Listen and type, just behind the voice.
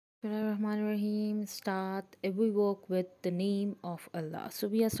Bismillahirrahmanirrahim. Start every work with the name of Allah. So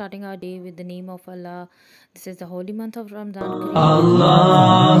we are starting our day with the name of Allah. This is the holy month of Ramadan.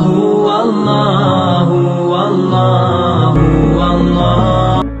 Allahu Allahu Allahu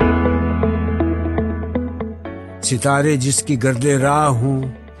Allah. सितारे जिसकी गर्दे राह हूँ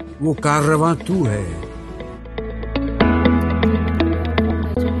वो काररवां तू है.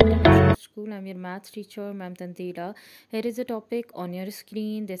 School, I'm your maths teacher, Ma'am Tanzila. Here is a topic on your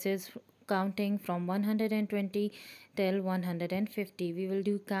screen. This is counting from 120 till 150. We will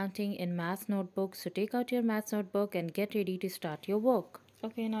do counting in maths notebook. So take out your maths notebook and get ready to start your work.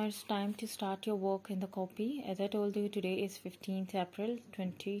 Okay, now it's time to start your work in the copy. As I told you, today is 15th April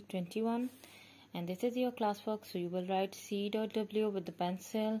 2021. And this is your classwork. So you will write C.W with the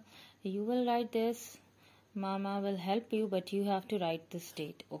pencil. You will write this. Mama will help you, but you have to write this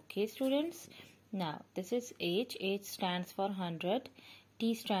date. Okay, students? Now, this is H. H stands for 100.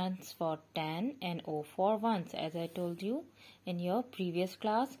 T stands for 10 and O for ones, as I told you in your previous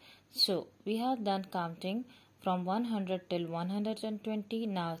class. So, we have done counting from 100 till 120.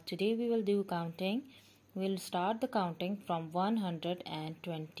 Now, today we will do counting. We'll start the counting from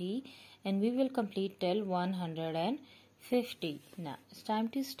 120 and we will complete till 150. Now, it's time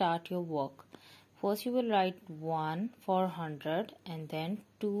to start your work. First you will write 1 for 100 and then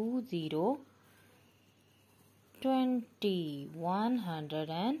 2 0 20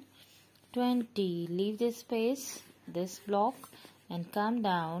 120. Leave this space, this block, and come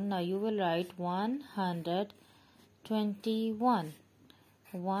down. Now you will write 121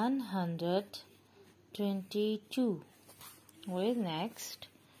 122. What is next?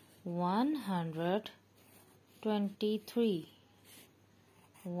 123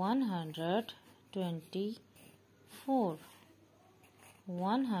 124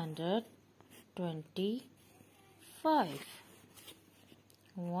 125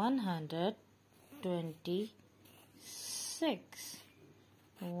 126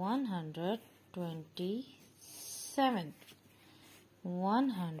 127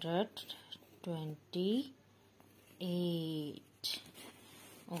 128.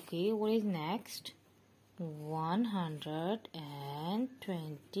 Okay, what is next?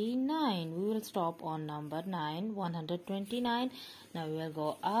 129. We will stop on number 9. 129. Now we will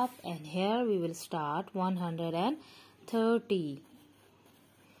go up and here we will start 130.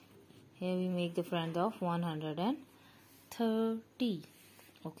 Here we make the front of 130.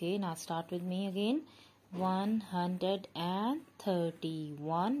 Okay, now start with me again.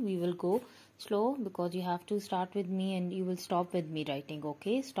 131. We will go slow because you have to start with me and you will stop with me writing.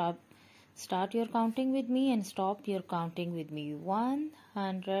 Okay, Start your counting with me and stop your counting with me.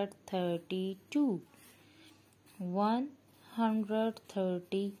 132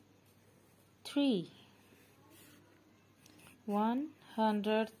 133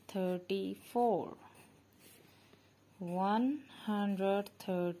 134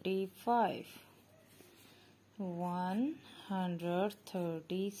 135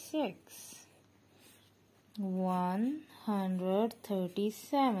 136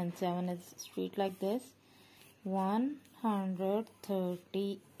 137. 7 is straight like this.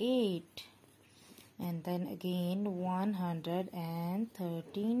 138 and then again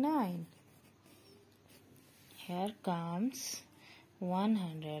 139. Here comes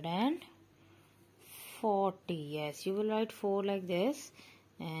 140. Yes, you will write 4 like this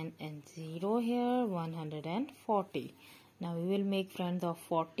and 0 here. 140. Now we will make friends of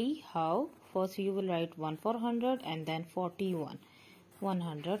 40. How? First you will write 1 for 100 and then 41.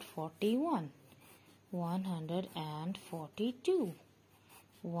 141. 142.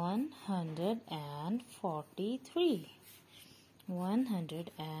 143.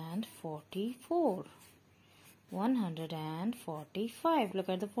 144. 145. Look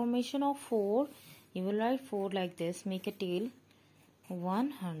at the formation of 4. You will write 4 like this. Make a tail.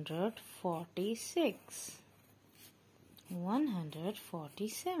 146.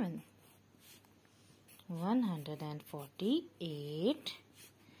 147. 148.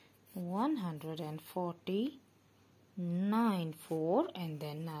 149. 4 and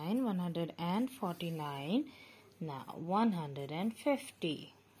then 9. 149. Now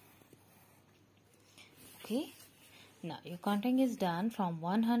 150. Okay. Now your counting is done from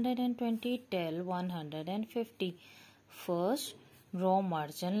 120 till 150. First draw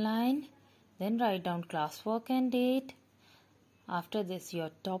margin line, then write down classwork and date. After this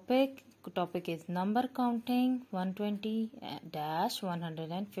your topic is number counting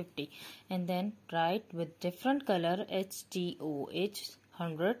 120-150 and then write with different color HTO, H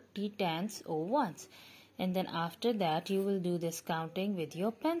 100, T tens, O ones. And then after that you will do this counting with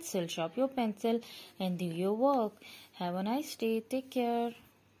your pencil. Sharpen your pencil and do your work. Have a nice day. Take care.